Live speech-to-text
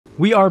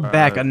We are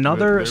back,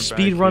 another they're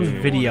speedrun back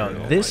here.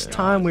 video. This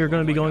time we are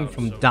going to be going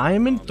from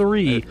Diamond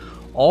 3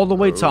 all the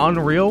way to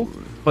Unreal,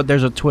 but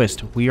there's a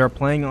twist. We are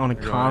playing on a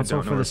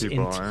console for this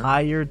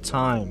entire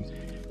time.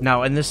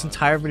 Now, in this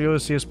entire video, you'll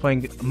see us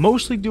playing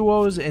mostly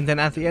duos, and then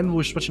at the end,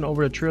 we're switching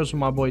over to trios with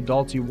my boy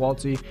Dalty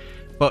Walty.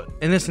 But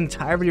in this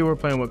entire video, we're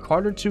playing with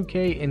Carter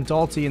 2K and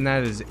Dalty, and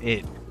that is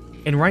it.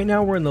 And right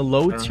now, we're in the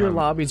low-tier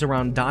lobbies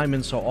around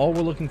Diamond, so all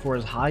we're looking for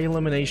is high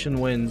elimination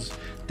wins.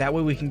 That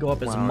way, we can go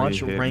up as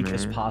much rank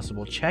as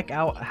possible. Check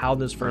out how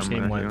this first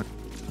game went.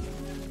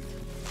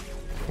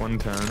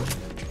 110.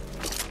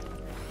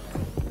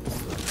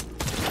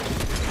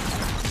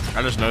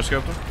 I just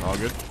no-scoped him. All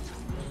good.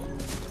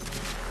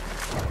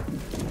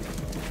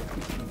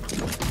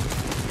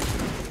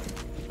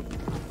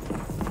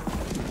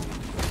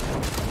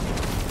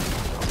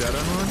 Dead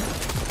on one?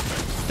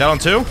 Dead on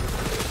two?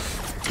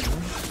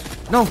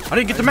 No, I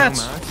didn't get the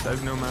mats. I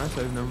have no mats.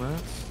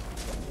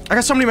 I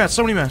got so many mats,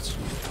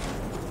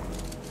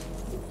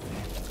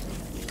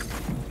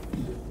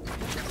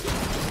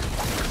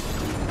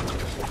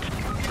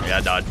 Yeah,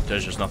 I died.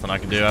 There's just nothing I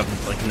can do. I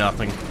have, like,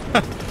 nothing.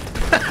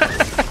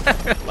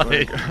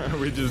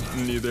 We just,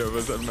 neither of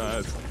us have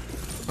mats.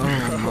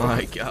 Oh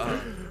my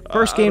god.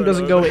 First game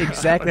doesn't go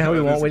exactly how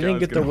we want. We didn't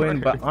get the win,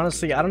 but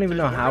honestly, I don't even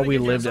know how we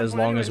lived as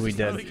long as we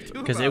did,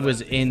 because it was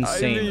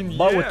insane.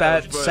 But with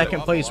that,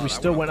 second place, we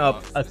still went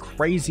up a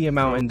crazy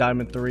amount in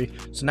Diamond 3.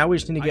 So now we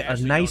just need to get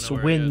a nice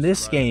win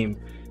this game,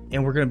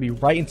 and we're going to be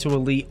right into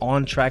Elite,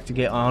 on track to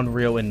get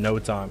Unreal in no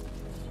time.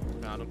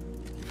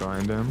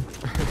 Find him.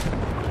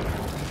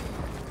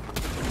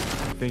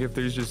 I think if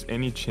there's just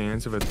any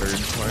chance of a third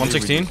party,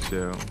 116?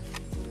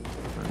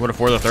 What if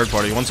we're the third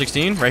party?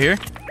 116, right here?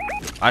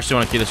 I actually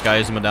want to keep this guy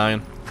as a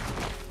medallion.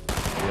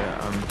 Yeah,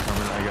 I'm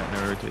coming. I got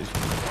no rotation.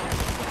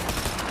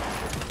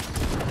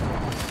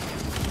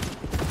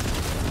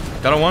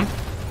 Got a one?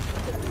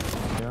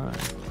 Yeah.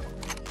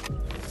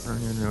 I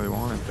don't even really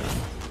want it then.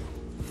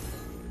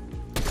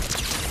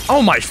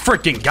 Oh my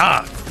freaking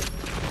god!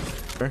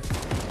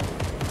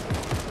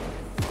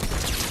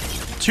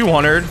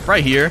 200,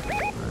 right here.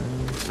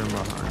 From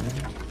behind.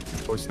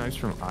 Oh, snipes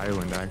from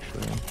Island,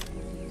 actually.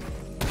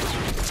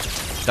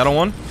 Got a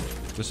one?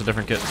 This is a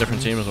different kit,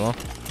 different team as well.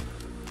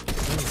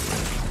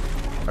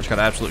 I just got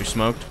absolutely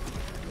smoked.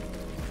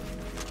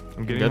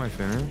 I'm getting my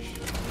finish.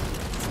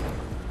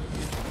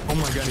 Oh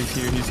my god, he's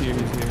here.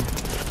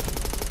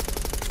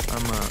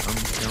 I'm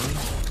killing.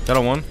 Got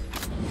a one?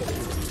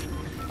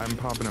 I'm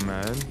popping a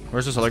med.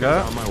 Where's this other guy?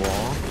 He's on my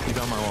wall. He's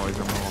on my wall.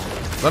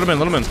 Let him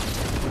in.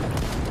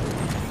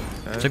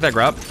 Take that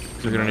grab.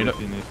 You're gonna need it.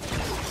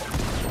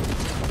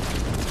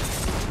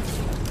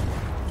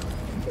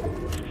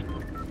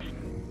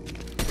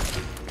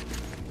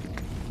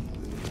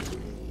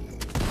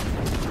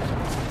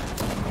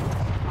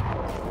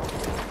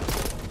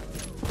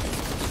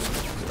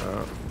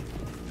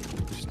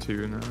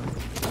 Now.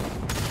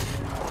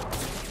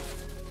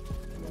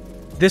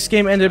 This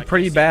game ended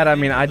pretty bad. I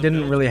mean, I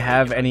didn't really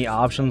have any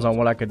options on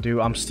what I could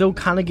do. I'm still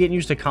kind of getting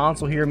used to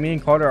console here. Me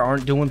and Carter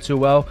aren't doing too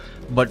well,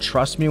 but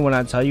trust me when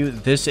I tell you,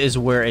 this is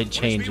where it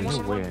changes.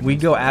 We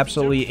go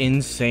absolutely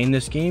insane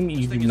this game.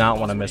 You do not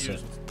want to miss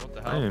it.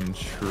 I am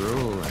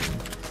trolling.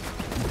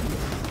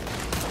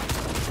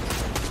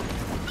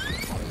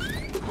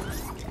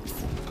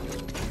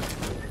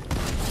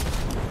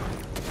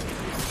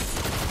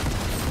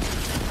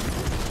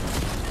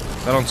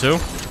 That on two?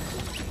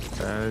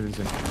 That is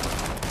it.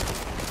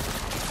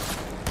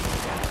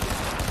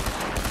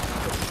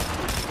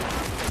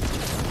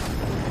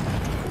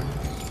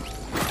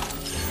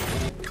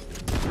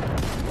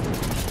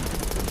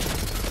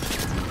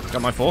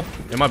 Got my full.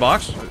 In my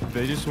box.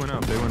 They just went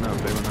up. They went up.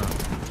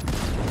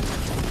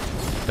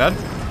 Dead?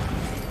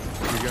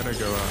 We gotta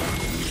go up.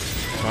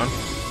 Come on.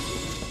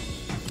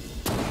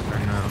 Or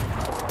no.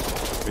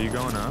 Are you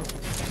going up?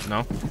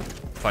 No.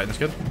 Fighting this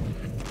kid.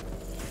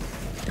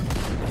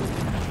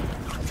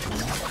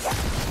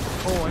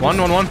 Oh, one.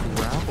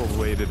 Grapple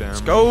bladed him.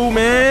 Let's go,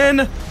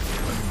 man.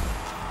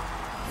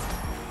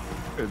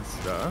 Good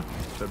stuff.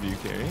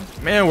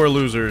 WK. Man, we're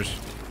losers.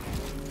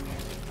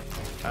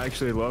 I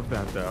actually love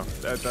that though.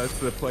 That's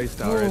the play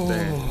style right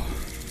there.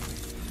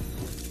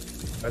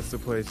 That's the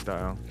play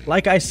style.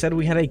 Like I said,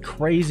 we had a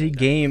crazy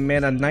game,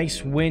 man. A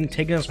nice win,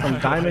 taking us from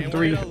Diamond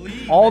 3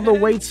 all the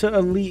way to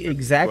Elite.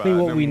 Exactly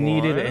what we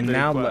needed. And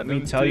now let me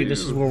tell you,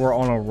 this is where we're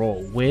on a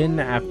roll. Win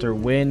after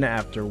win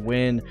after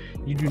win.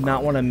 You do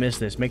not want to miss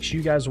this. Make sure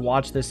you guys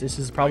watch this. This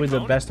is probably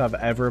the best I've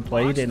ever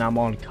played, and I'm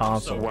on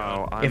console.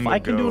 Wow, if I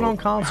can do it on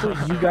console,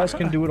 you guys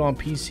can do it on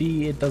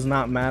PC. It does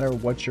not matter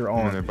what you're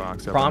on.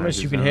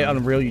 Promise you can hit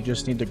Unreal. You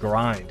just need to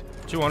grind.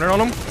 200 on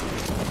him.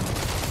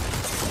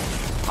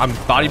 I'm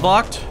body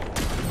blocked.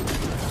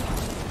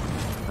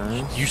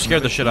 Nice. You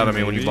scared the shit out of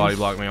me when you body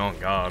blocked me. Oh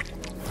god.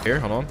 Here,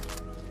 hold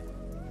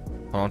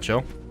on,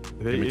 chill.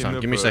 Give me time.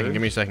 Give me a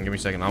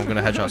second. I'm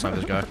gonna headshot snipe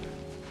this guy.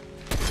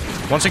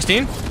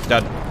 116.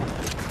 Dead.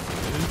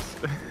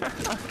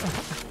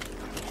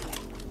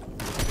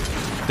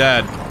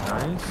 Dead.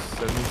 Nice.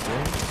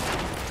 76.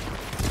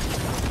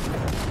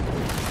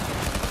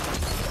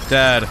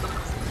 Dead.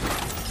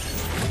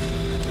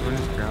 Someone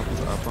just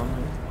grapples up on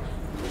me.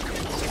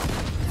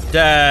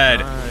 Dead.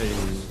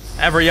 Nice.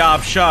 Every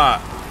op shot.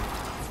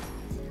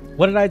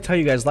 What did I tell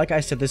you guys? Like I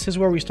said, this is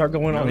where we start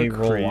going on a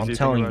roll. I'm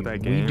telling you,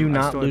 we do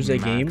not lose a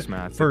game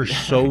for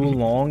so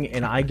long,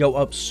 and I go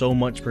up so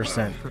much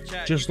percent.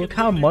 Just look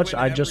how much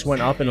I just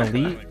went up in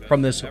Elite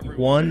from this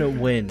one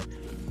win.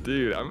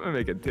 Dude, I'm gonna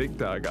make a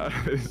TikTok out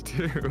of this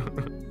too.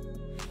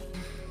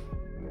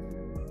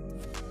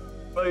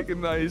 Like,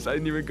 nice. I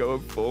didn't even go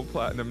full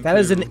platinum. That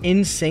is an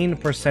insane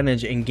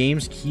percentage, and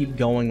games keep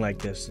going like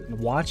this.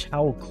 Watch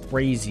how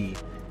crazy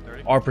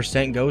our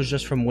percent goes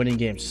just from winning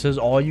games. This is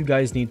all you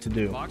guys need to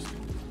do.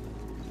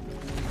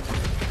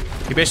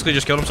 He basically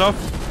just killed himself.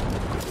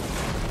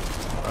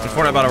 In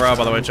Fortnite Battle Royale,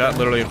 by the way, chat.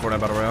 Literally in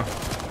Fortnite Battle Royale.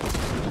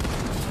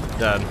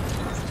 Dead.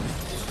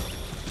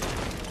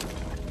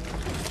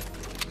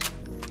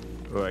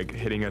 Like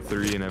hitting a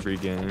 3 in every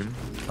game.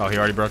 Oh, he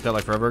already broke that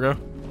like forever ago?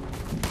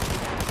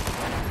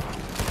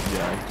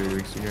 Yeah, like 3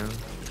 weeks ago.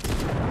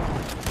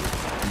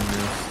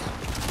 Missed.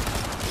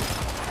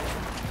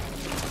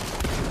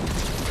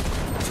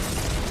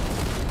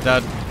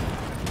 Dead.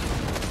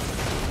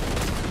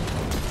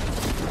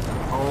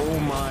 Oh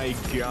my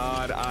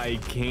god, I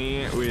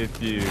can't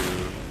with you.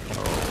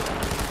 Oh.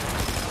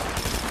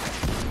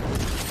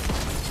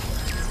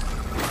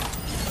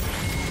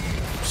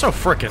 So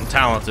freaking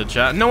talented,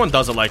 chat. No one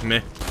does it like me.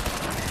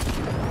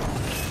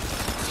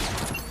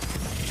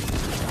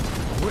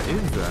 What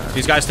is that?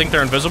 These guys think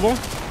they're invisible.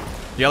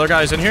 The other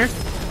guy's in here.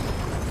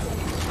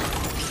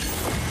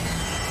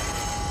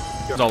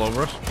 He's all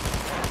over us.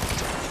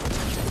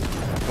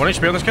 1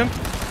 HP on this kid.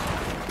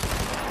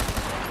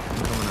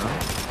 Coming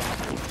out.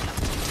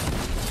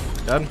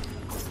 Dead.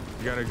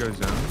 You gotta go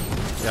zone.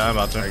 Yeah, I'm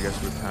about to. I guess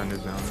we're time to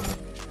zone.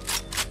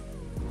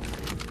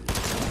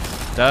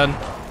 Dead.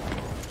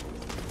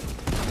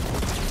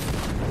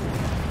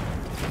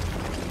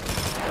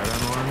 Dead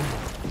on one.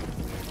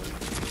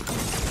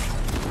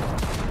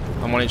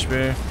 I'm 1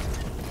 HP.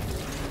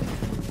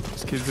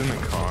 This kid's in the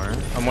car.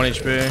 I'm 1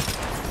 HP.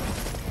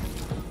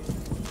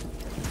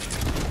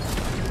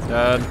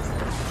 Dead.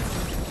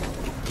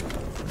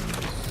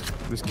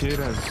 This kid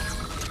has,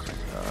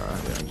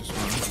 yeah, just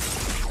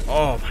one.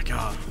 Oh my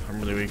god. I'm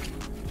really weak.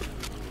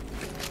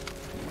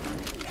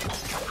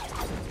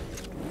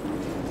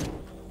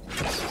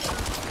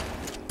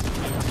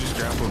 Just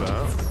grappled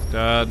up.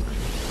 Dead.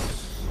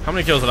 How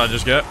many kills did I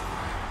just get?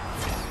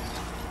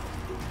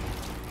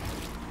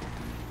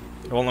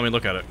 It won't let me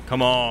look at it.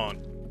 Come on.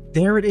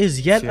 There it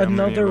is, yet See how many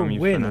another of them you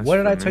win. finessed What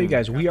did I for tell you me?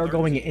 guys? We are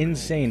going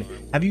insane.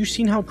 Have you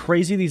seen how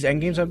crazy these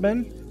endgames have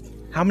been?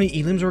 How many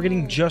elims we're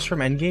getting just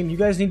from endgame? You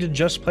guys need to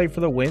just play for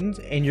the wins,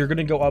 and you're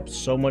gonna go up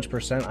so much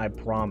percent, I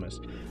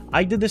promise.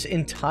 I did this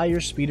entire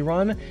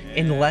speedrun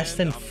in less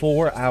than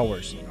 4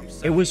 hours.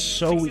 It was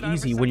so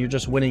easy when you're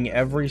just winning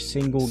every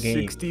single game.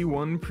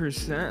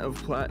 61%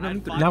 of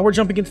platinum. Now we're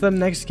jumping into the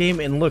next game,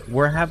 and look,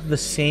 we have the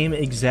same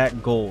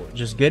exact goal.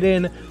 Just get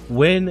in,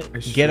 win,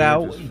 get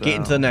out, get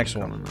into the next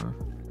one.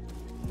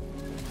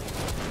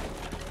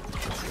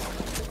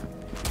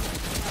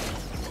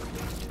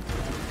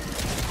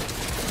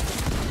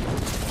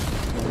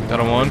 Dead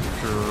on one.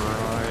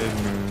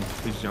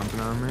 He's jumping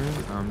on me.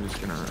 I'm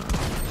just gonna run.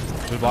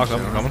 Just block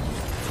up. I'm coming.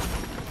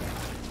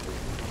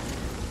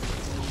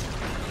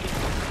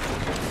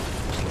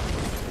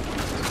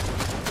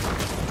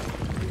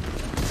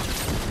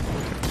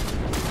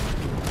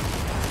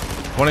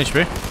 One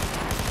HP.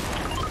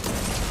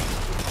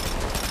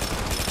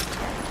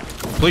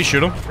 Please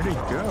shoot him. Where'd he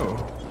go?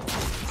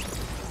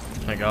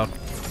 Thank God.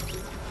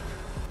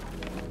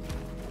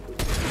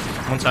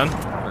 110.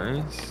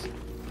 Nice.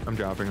 I'm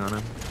dropping on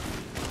him.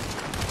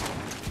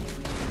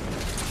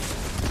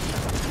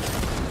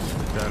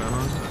 Dead on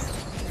him.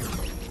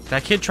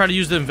 That kid tried to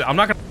use the. I'm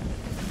not gonna.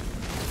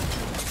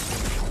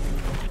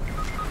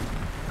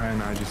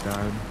 And I just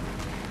died.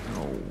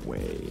 No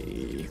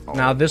way. Oh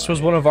Now this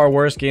was one of our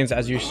worst games,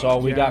 as you saw.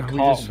 We got we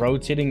caught just-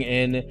 rotating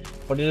in,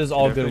 but it is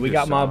all good. Definitely We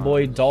got just my saw.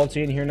 boy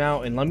Dalty in here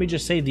now, and let me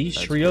just say, these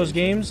trios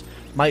games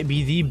might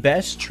be the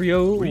best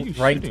trio What are you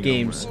ranked shooting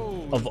games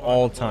of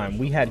all time.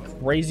 We had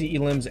crazy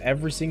elims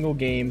every single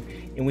game,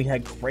 and we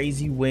had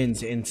crazy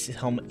wins and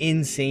some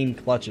insane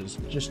clutches.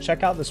 Just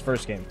check out this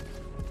first game.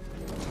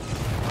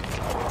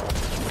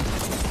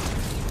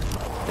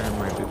 Damn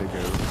right did it go.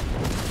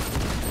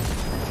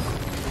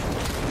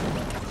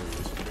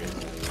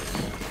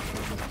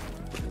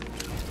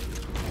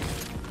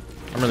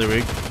 I'm really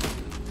weak.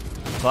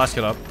 Last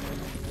kid up.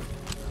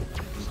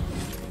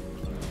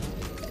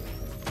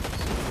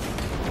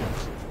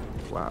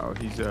 Wow,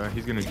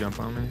 he's gonna jump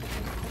on me.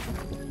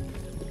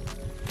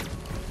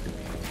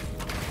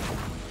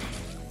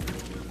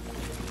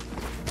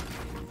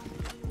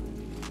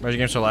 Where's your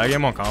game so laggy?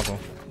 I'm on console.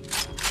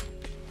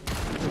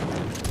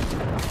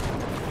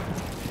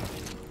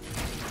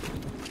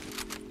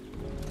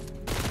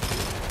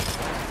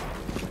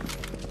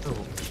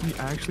 Oh, he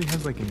actually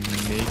has like a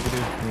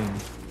negative thing.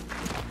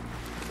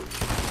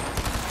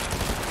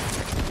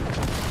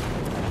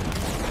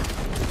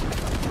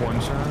 One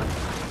shot.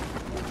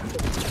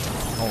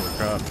 Holy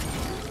crap.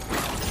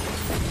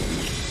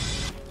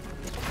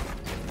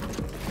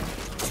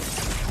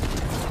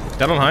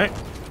 Dead on height.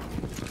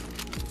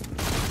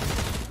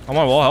 I'm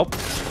on wall, help.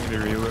 Need to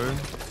reload.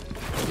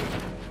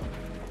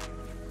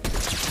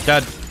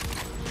 Dead.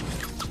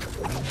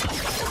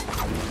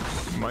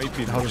 Might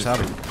be. The hell just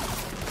happened?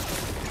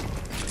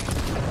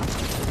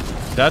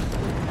 Dead.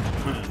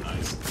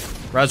 Nice.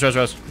 Res. You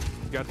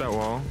got that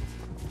wall.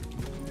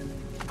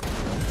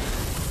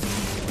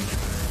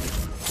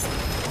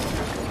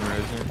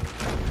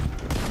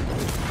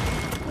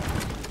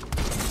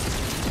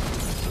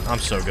 I'm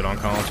so good on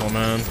console,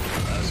 man.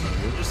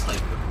 You're just like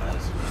the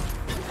best, man.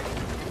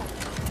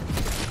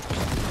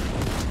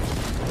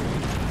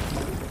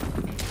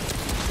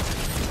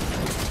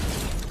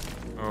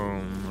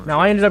 Now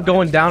I ended up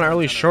going down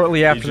early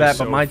shortly after that,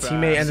 but so my fast.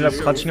 teammate ended up He's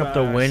so clutching up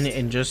the win, fast.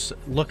 and just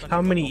look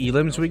how many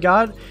elims we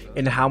got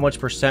and how much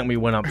percent we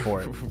went up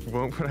for it.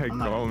 What would I I'm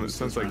not call him? gonna It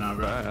sounds right like now,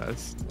 bro.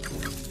 fast.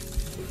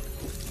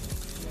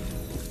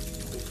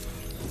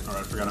 Alright,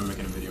 I forgot I'm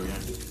making a video here.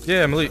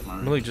 Yeah,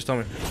 Malik, just tell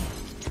me.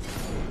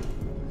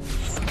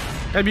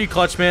 Gotta be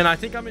clutch, man. I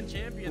think I'm in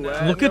champion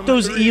now. Look at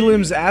those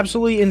elims,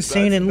 absolutely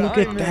insane, and look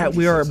at that.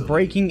 We are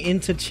breaking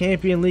into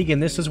Champion League,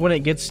 and this is when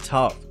it gets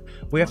tough.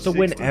 We have to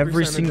win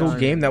every single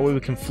game, that way we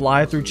can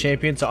fly through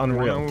Champion to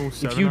Unreal.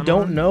 If you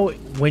don't know,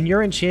 when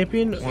you're in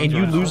Champion and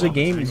you lose a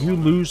game, you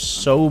lose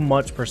so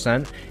much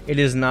percent, it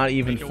is not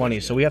even funny.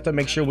 So we have to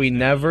make sure we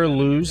never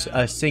lose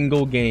a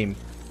single game.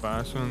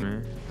 Fast one,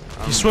 man.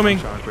 He's swimming.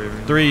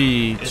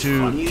 3, It's 2.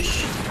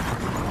 funny-ish.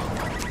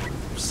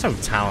 So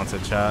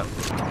talented, chat.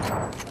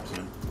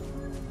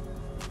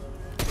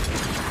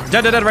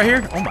 Dead, right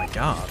here. Oh my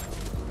god.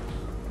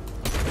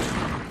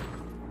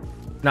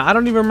 Now, I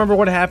don't even remember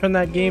what happened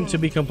that game, to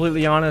be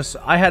completely honest.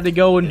 I had to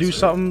go and do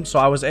something, so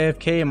I was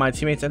AFK, and my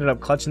teammates ended up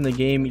clutching the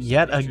game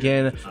yet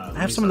again. I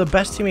have some of the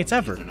best teammates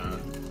ever.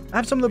 I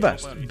have some of the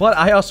best. But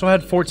I also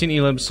had 14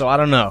 elims, so I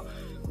don't know.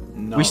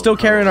 We still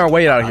carrying our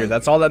weight out here.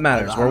 That's all that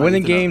matters. We're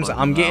winning games.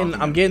 I'm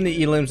getting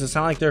the elims. It's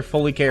not like they're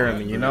fully carrying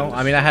me, you know?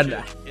 I mean, I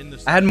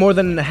had more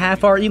than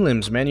half our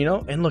elims, man, you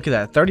know? And look at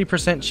that,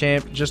 30%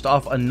 champ just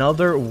off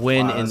another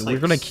win, and we're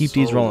going to keep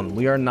these rolling.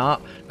 We are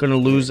not going to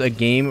lose a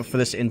game for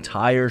this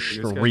entire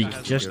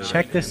streak. Just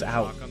check this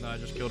out. I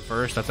just killed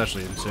first. That's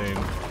actually insane.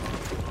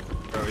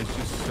 Bro, it's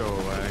just so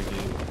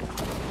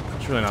laggy.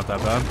 It's really not that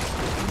bad.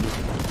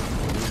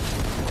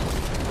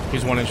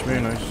 He's 1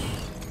 HP, nice.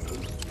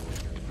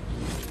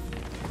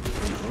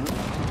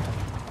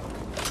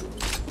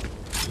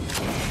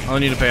 I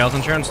only need to pay health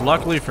insurance.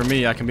 Luckily for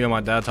me, I can be on my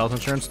dad's health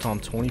insurance until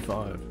I'm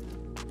 25.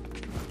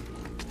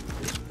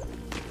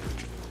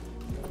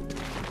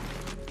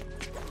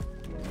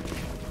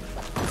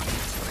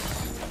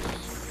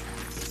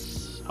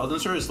 Health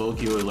insurance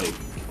low-key like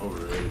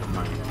overrated, I'm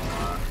not even gonna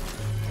lie.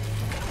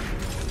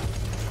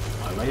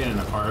 Like, if I get in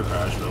a car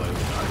crash or like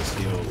I just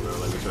steal, bro,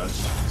 like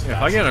that's Yeah,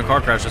 if I get in a car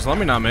crash, just let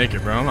me not make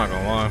it, bro. I'm not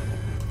gonna lie.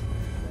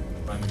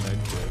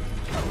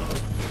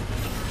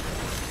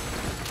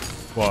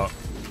 What?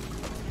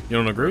 You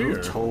don't agree?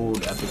 Or?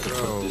 told at the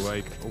Bro,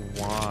 like,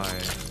 why?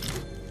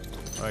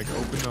 Like,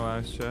 open the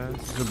last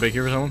chest. Is it big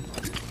here for someone?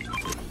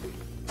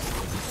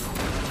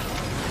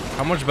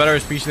 How much better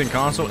is PC than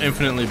console?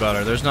 Infinitely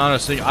better. There's not a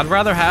single. I'd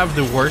rather have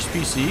the worst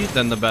PC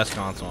than the best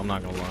console. I'm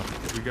not gonna lie.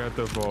 We got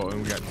the vault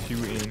and we got 2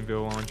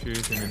 anvil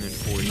launchers and then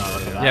 40.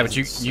 Yeah, but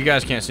you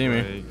guys can't see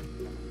me. Like,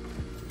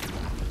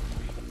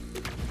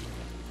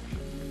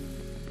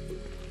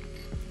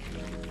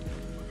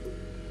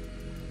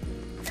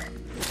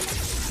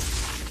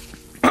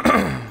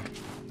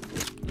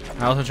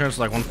 Health insurance is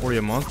like $140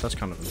 a month. That's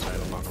kind of insane.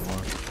 I'm not gonna lie.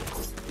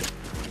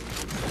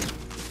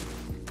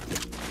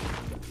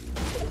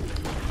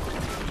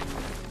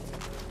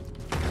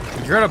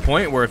 You're at a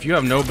point where if you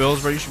have no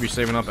bills, bro, you should be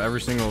saving up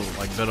every single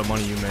like bit of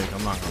money you make.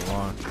 I'm not gonna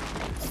lie.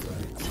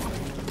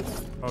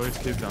 oh, there's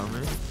kids down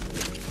there.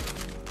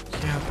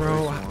 Yeah,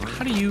 bro.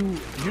 How do you?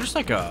 You're just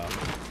like an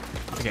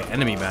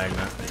enemy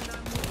magnet.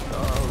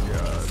 Oh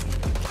god.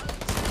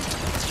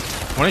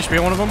 1 HP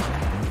on one of them.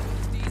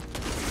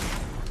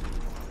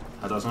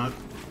 How does not?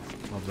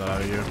 Love that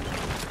out of you.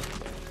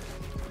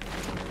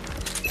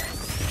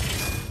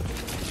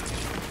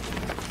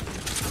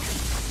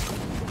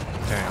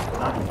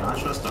 Damn. I do not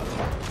trust that.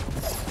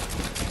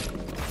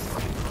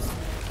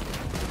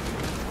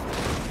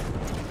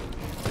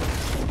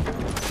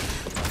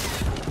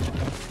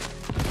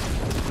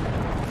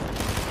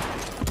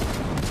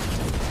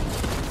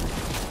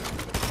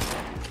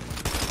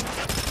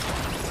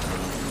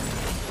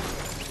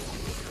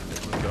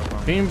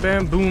 Bing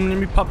bam boom, let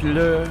me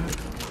popular.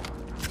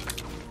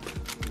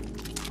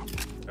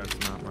 That's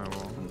not my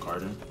wall. I'm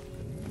carding.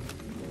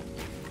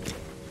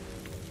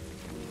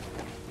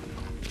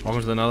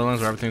 Welcome to the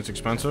Netherlands where everything's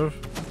expensive.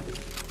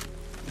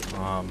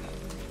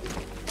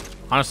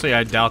 Honestly,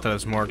 I doubt that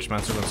it's more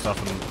expensive than stuff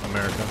in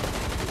America.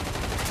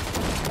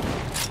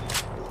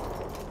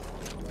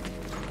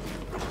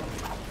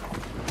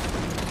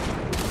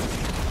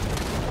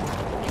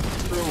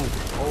 Bro,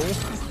 oh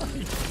my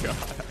god.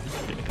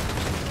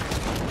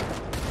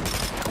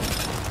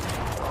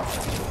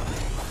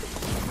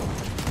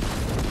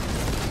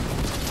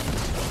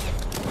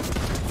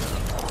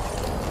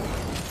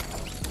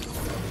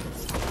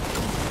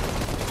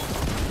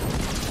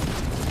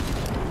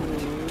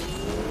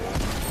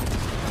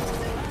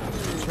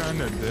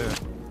 trying to dip.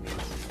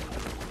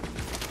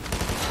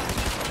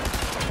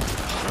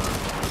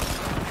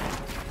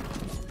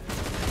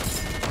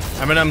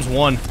 Eminem's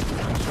 1. I'm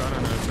trying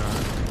to know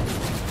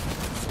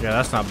that. Yeah,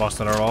 that's not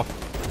busted at all.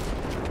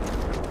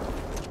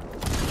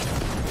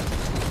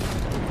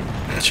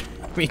 I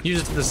mean, you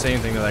just did the same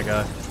thing to that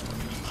guy.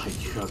 My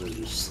God,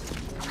 you just.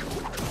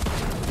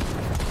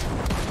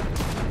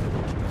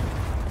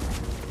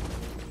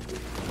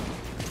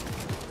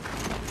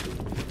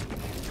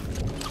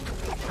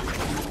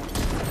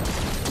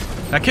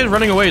 That kid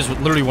running away is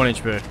literally 1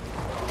 HP.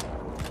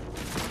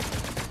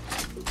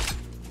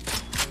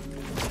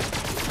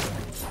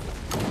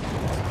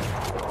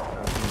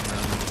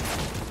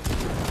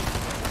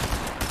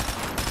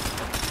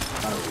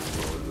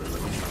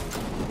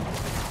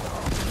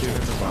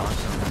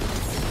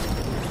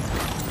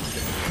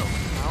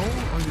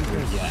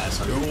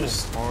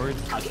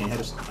 I can't hit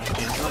a sniper. I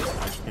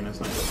can't hit a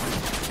sniper.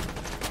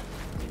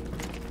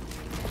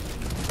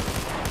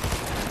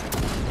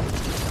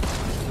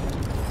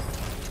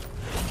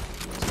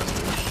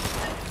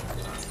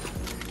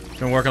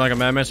 Been working like a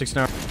madman 6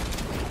 now.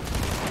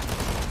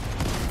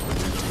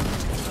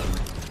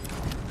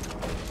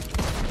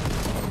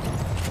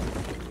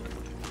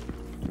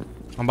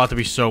 I'm about to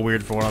be so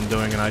weird for what I'm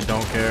doing and I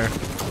don't care.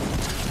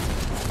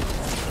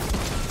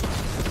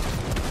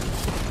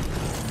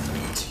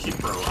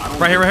 Bro, I don't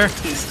right here.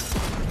 He's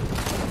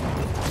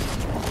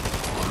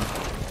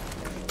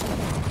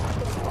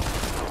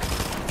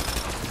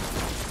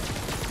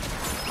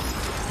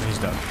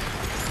done.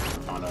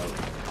 Oh no,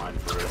 mine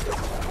for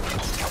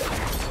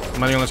it.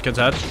 Money on this kid's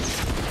head. Dude,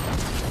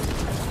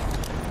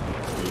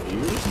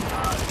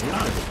 you're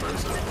not a good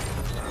person.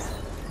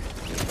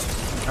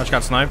 I just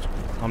got sniped.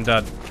 I'm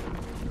dead.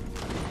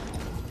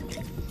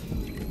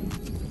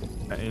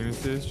 That aim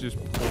assist just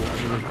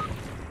pulled me.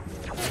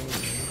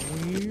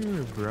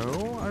 Weird,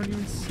 bro. I don't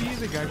even see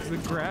the guy because the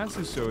grass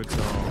is so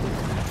tall.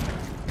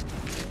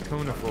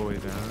 Coming to fully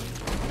down.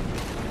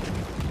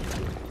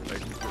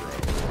 Like, bro.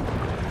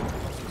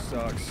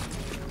 Sucks.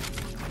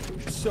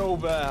 So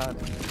bad.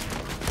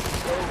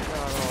 So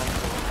god awful.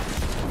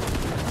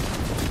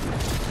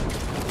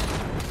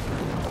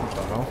 What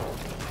the hell?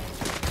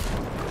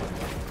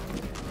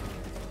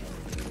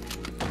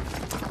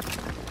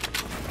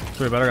 So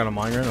we better got a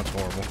mine gun? That's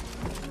horrible.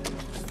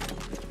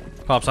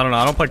 Pops, I don't know.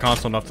 I don't play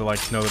console enough to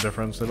like know the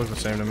difference. They look the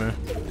same to me.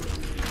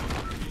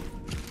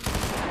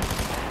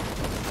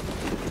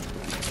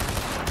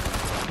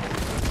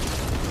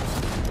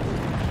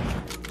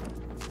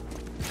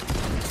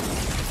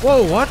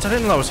 Whoa, what? I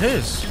didn't know that was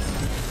his.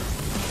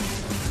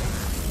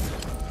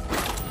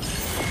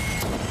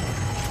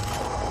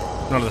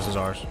 None of this is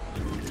ours.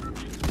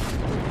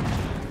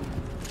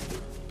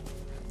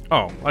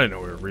 Oh, I didn't know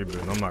we were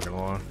rebooting. I'm not gonna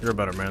lie. You're a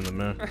better man than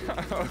me.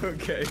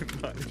 Okay,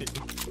 buddy.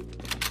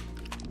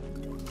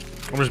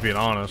 I'm just being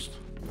honest.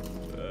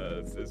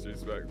 That's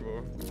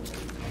disrespectful.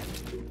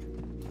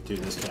 Dude,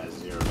 this guy's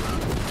 0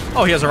 round.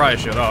 Oh, he has a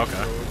riot shield. Oh,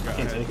 okay. I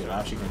can't take it. I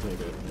actually can't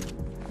take it.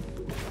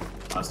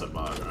 That's the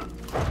bug, bro.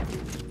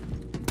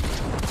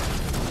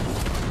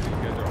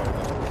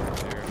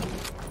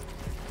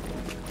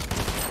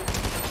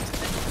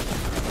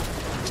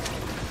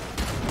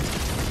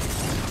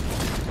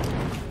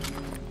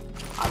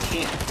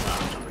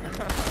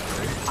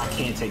 I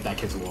can't take that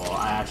kid's wall.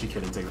 I actually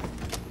couldn't take it.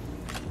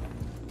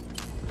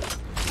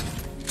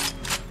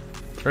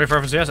 Ready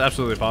for FNCS?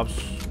 Absolutely, Pops.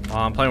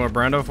 I'm playing with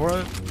Brando for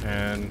it,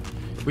 and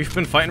we've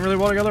been fighting really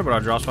well together, but our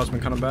draw spot's been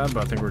kind of bad,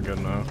 but I think we're good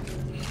now.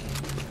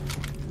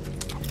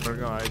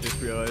 I just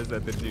realized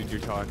that the dude you're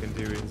talking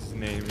to, his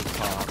name is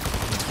Pop.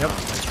 Yep.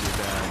 Like your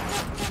dad.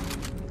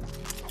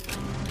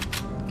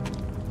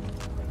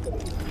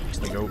 It's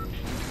the goat.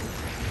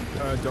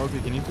 Doggy,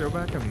 can you throw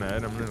back a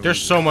med? I'm gonna.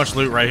 There's so much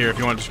loot right here if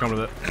you want to just come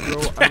with it.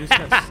 Bro, I just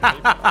got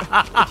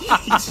sniped.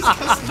 He just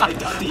got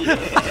sniped out the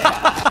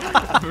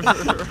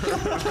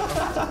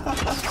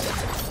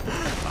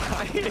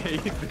I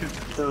hate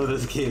this. Oh,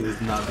 this game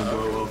is not gonna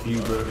go well for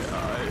you, bro.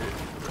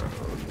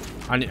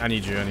 I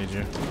need you.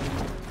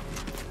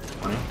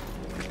 Money? I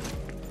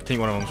think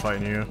one of them's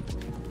fighting you.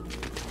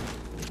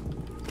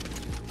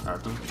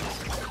 Cracked him.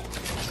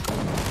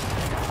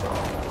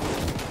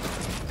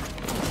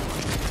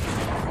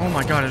 Oh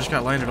my god, I just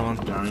got landed on.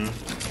 Down you.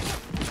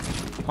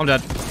 I'm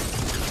dead.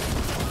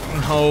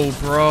 No,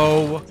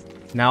 bro.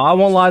 Now, I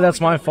won't lie,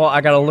 that's my fault. I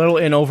got a little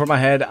in over my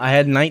head. I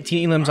had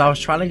 19 elims. I was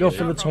trying to go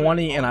for the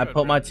 20, and I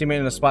put my teammate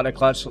in a spot to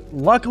clutch.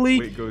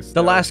 Luckily,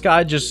 the last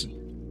guy just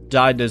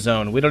died to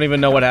zone. We don't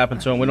even know what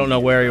happened to him. We don't know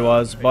where he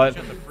was, but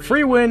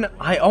free win.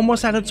 I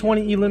almost had a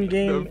 20 elim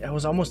game. It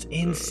was almost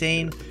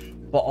insane,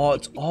 but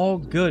it's all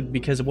good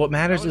because what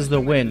matters is the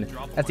win.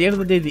 At the end of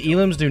the day, the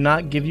elims do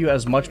not give you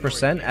as much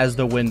percent as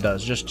the win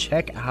does. Just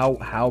check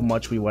how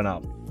much we went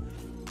up.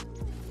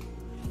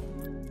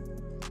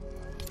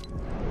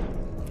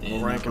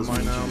 What rank am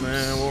I now,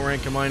 man? What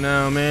rank am I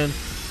now, man?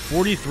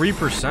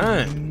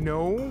 43%.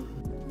 No.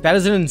 That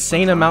is an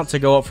insane amount to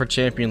go up for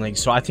Champion League,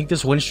 so I think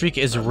this win streak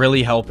is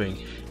really helping.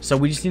 So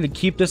we just need to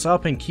keep this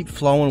up and keep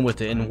flowing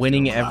with it and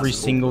winning every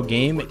single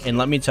game. And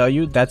let me tell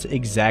you, that's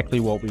exactly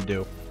what we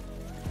do.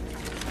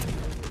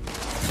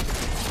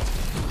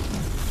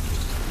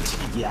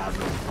 Yeah,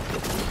 bro.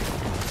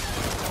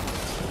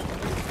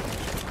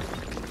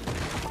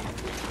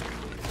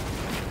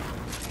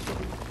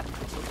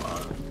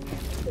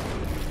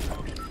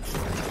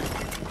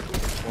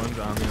 One's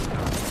on me.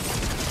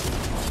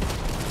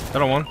 I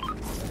don't want.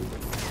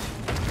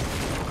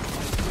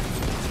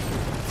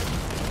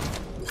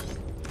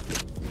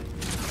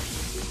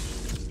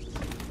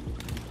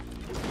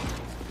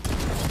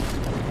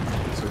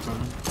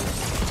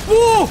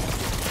 Whoa!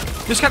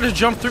 This guy just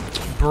jumped through.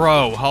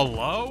 Bro,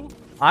 hello?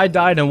 I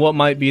died in what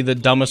might be the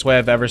dumbest way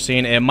I've ever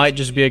seen. It might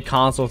just be a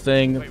console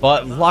thing,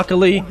 but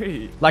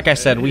luckily, like I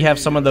said, we have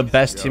some of the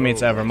best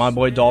teammates ever. My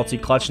boy Dalty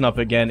clutching up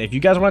again. If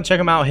you guys want to check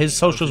him out, his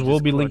socials will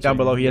be linked down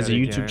below. He has a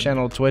YouTube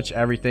channel, Twitch,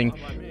 everything.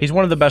 He's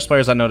one of the best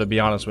players I know, to be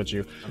honest with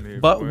you.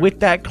 But with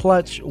that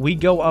clutch, we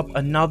go up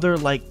another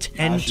like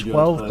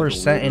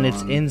 10-12%, and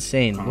it's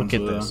insane. Look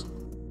at this.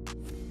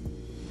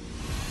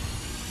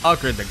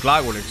 Upgrade the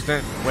Glock will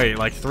extend. Wait,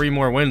 like 3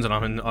 more wins and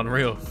I'm in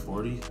Unreal.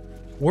 40?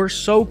 We're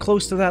so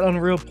close to that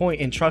Unreal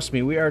point, and trust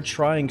me, we are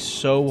trying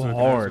so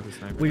hard.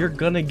 We are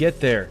gonna get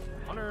there.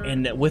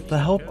 And with the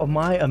help of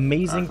my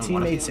amazing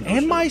teammates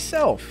and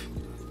myself,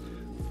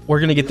 we're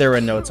gonna get there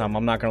in no time.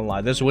 I'm not gonna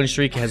lie. This win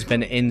streak has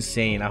been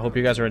insane. I hope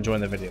you guys are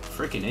enjoying the video.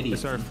 Freaking idiot.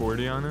 SR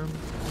 40 on him.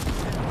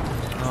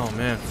 Oh,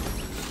 man.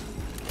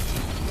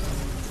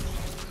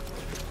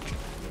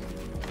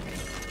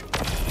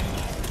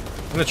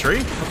 In the tree?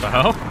 What the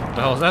hell? What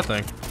the hell is that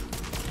thing?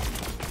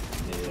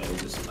 Yeah, we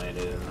just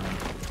landed in there.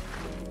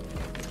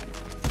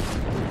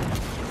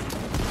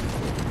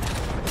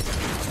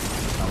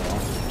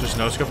 Just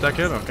no scope that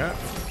kid? Okay.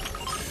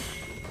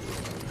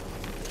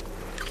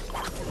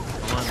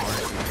 Come on, Mark.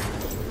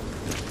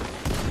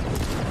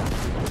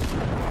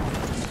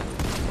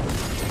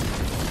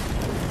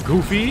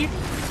 Goofy?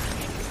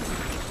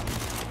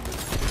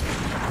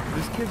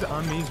 This kid's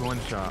on me's one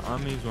shot.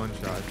 On me's one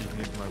shot if he can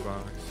get to my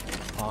box.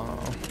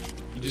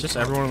 Is just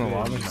everyone in the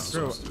lobby?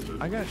 Bro,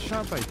 I got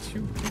shot by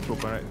 2 people,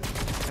 but I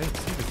didn't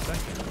see the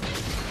second.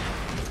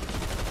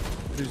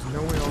 There's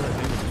no way all that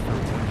damage is from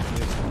one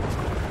kid.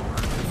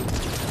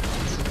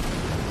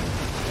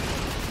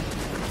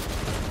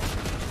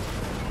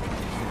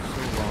 I'm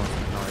so lost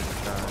in how I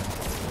just died.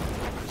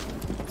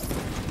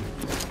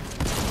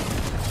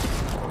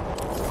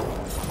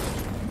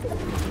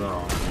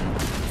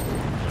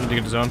 Need to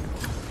get the zone.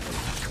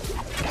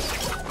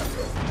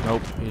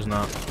 Nope, he's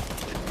not.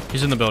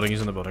 He's in the building,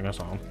 he's in the building, I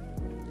saw him.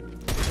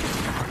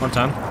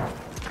 110.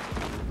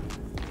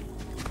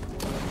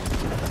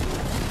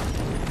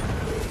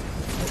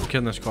 Kid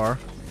in this car.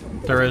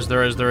 There is.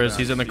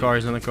 He's in the car,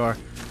 he's in the car.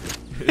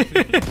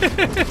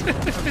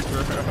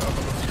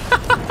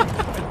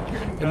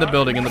 In the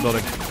building. Duo.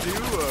 There's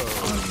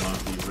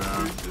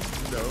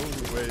no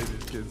way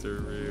these kids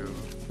are real.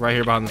 Right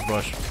here behind this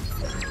bush.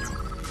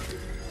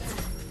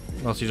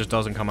 Unless he just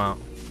doesn't come out.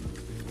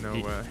 No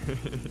way.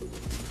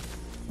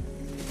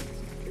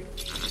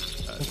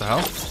 What the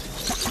hell? Oh,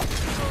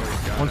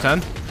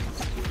 110.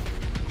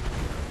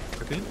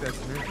 I think that's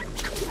me.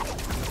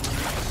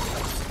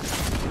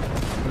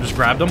 I just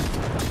grabbed him. I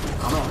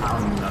don't know how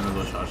none of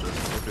those shots are.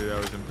 Okay, that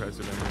was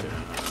impressive.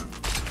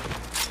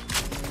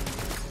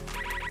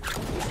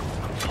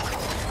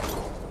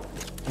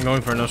 I'm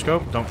going for a no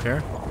scope, don't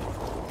care.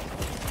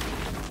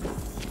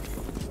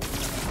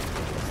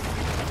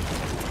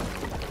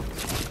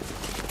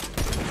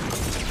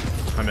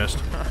 I missed.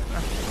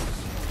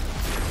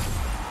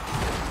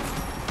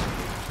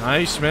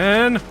 Nice,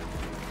 man.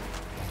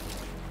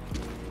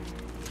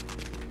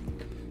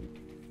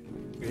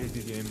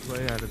 Crazy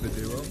gameplay out of the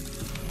duo.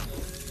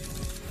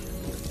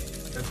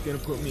 That's gonna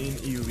put me in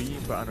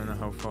elite, but I don't know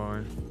how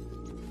far.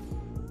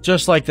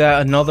 Just like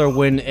that, another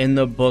win in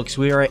the books.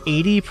 We are at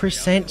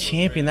 80%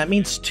 champion. That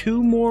means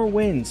 2 more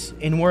wins,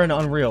 and we're in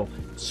Unreal.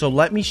 So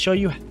let me show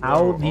you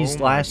how these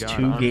last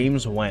 2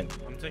 games went.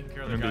 I'm taking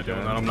care of the guy doing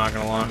that, I'm not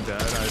gonna lie. I'm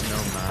dead. I have no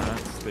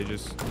mats. They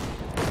just.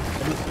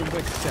 There's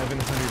like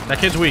 700. That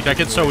kid's weak. That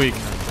kid's so weak.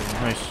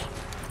 Nice.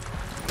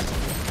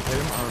 Hit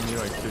him on me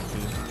like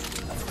 15.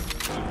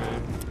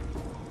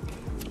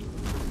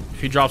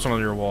 If he drops him on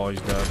your wall, he's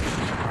dead.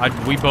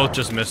 We both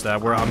just missed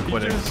that. I'm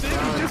quitting. He just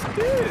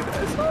did.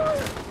 That's hard.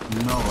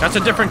 No. That's a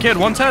different kid.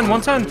 110.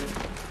 110.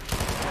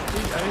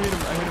 I hit him.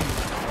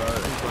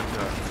 He's one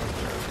shot.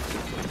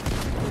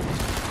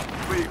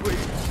 Wait.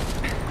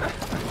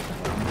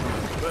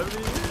 Let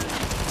me in.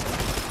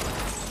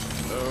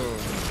 Oh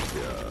my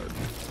god.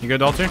 You good,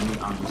 Dalty? I'm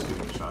just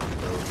getting shot.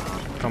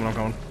 I'm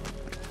coming.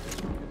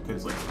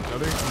 It's like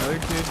Another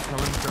kid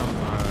coming from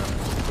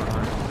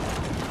behind.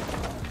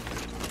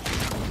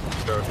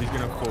 So he's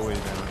gonna fully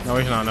down. No,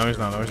 he's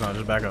not.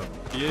 Just back up.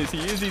 He is.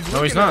 He's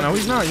No, he's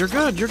not. You're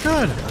good.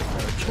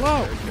 Chill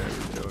out. Okay,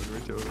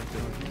 we're chilling.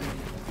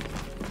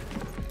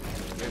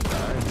 Can't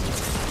die.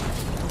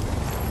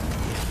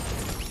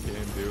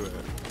 Can't do it.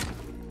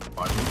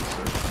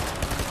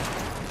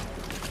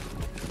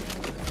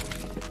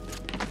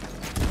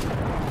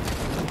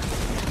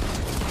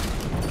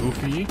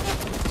 Goofy.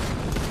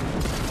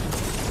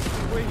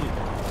 Wait.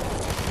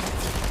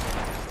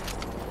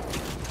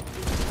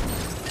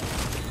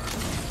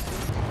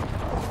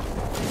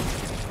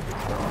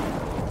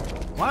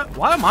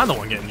 Why am I the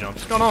one getting jumped?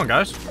 What's going on,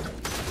 guys?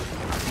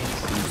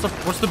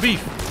 What's the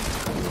beef?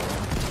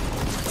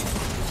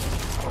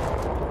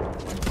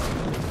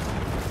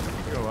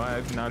 Yo,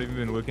 I've not even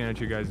been looking at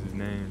you guys'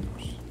 names.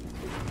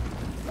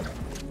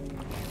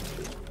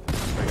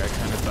 Like, I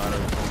kind of thought it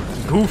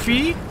was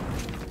Goofy?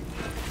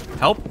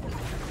 Help.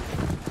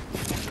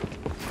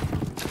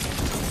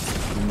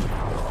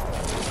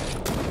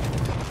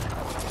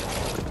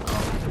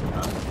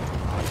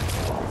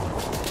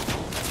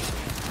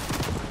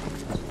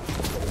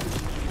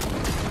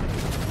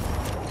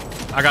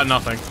 I got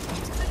nothing.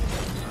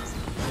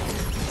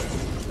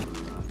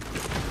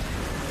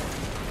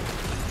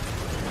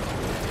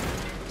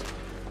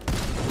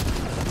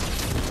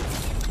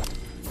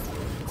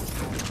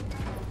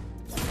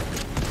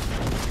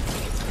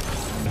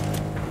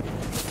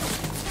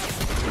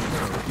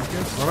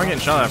 Where am I getting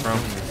shot at from?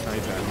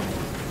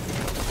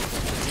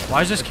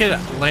 Why is this kid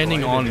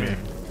landing on me?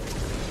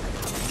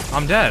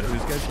 I'm dead.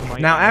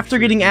 Now, after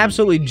getting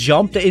absolutely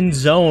jumped in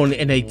zone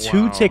in a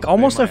 2-tick,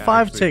 almost a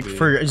 5-tick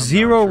for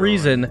zero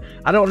reason,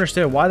 I don't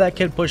understand why that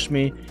kid pushed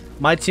me.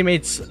 My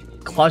teammates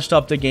clutched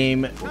up the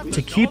game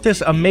to keep this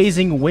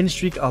amazing win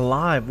streak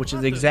alive, which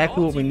is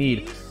exactly what we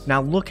need.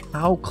 Now, look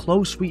how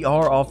close we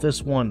are off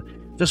this one.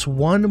 Just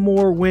one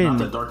more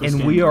win,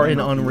 and we are in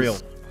Unreal.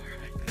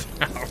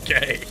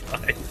 Okay.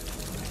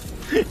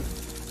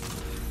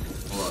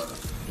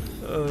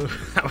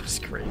 That was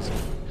crazy.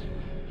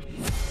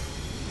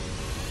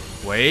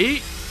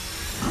 Wait.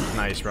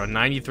 Nice, bro.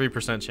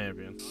 93%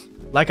 champions.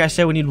 Like I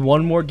said, we need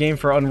one more game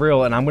for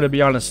Unreal, and I'm going to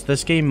be honest,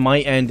 this game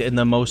might end in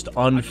the most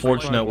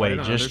unfortunate way.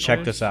 Just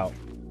check this out.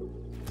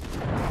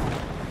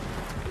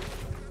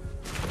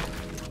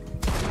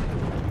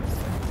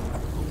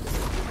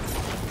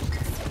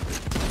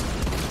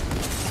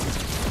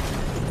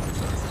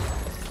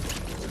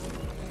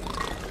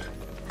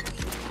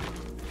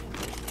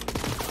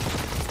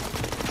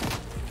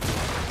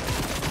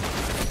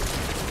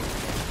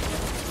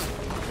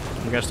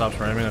 You guys stop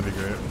spraying me, that'd be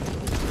great.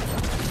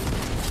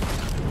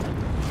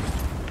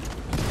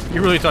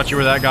 You really thought you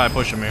were that guy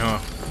pushing me, huh?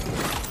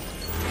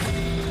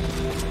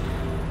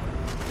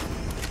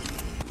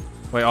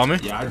 Wait, on me?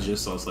 Yeah, I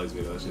just saw Slice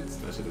video. That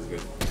shit is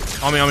good.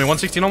 On me,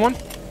 116 on one.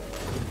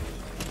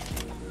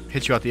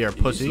 Hit you out the air,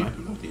 pussy.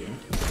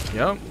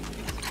 Yep.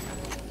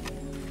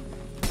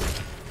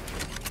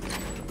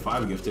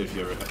 5 gifted if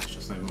you ever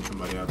just like move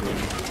somebody out there.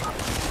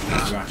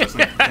 Nah, just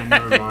like,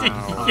 never mind.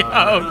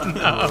 Oh,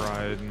 no.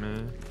 Right, man.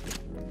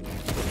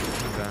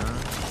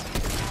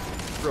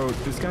 Bro,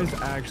 this guy's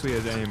actually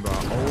has aimbot.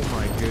 Oh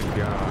my good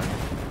god.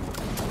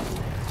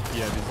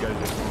 Yeah, these guys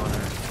just want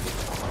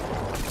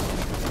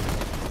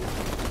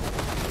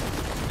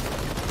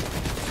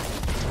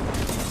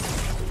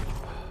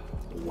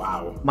it.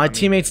 Wow. My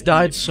teammates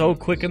died so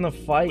quick in the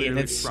fight, and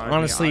it's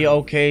honestly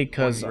okay,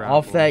 because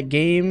off that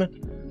game,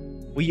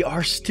 we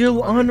are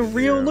still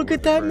Unreal. Look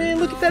at that, man.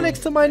 Look at that next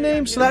to my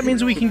name. So that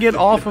means we can get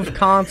off of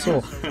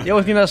console. The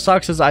only thing that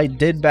sucks is I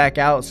did back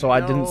out, so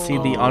I didn't see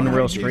the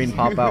Unreal screen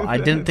pop out. I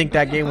didn't think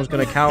that game was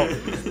going to count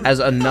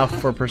as enough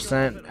for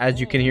percent, as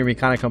you can hear me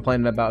kind of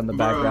complaining about in the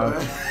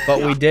background.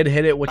 But we did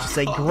hit it, which is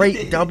a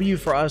great W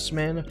for us,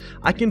 man.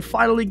 I can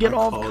finally get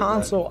off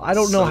console. I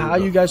don't know how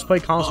you guys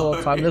play console all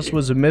the time. This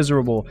was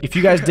miserable. If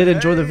you guys did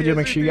enjoy the video,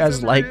 make sure you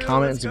guys like,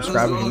 comment, and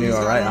subscribe if you're new,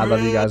 alright? I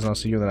love you guys, and I'll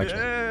see you in the next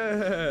one.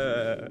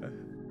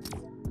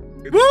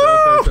 Good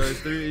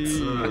stuff,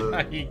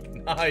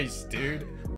 SR3. Nice, dude.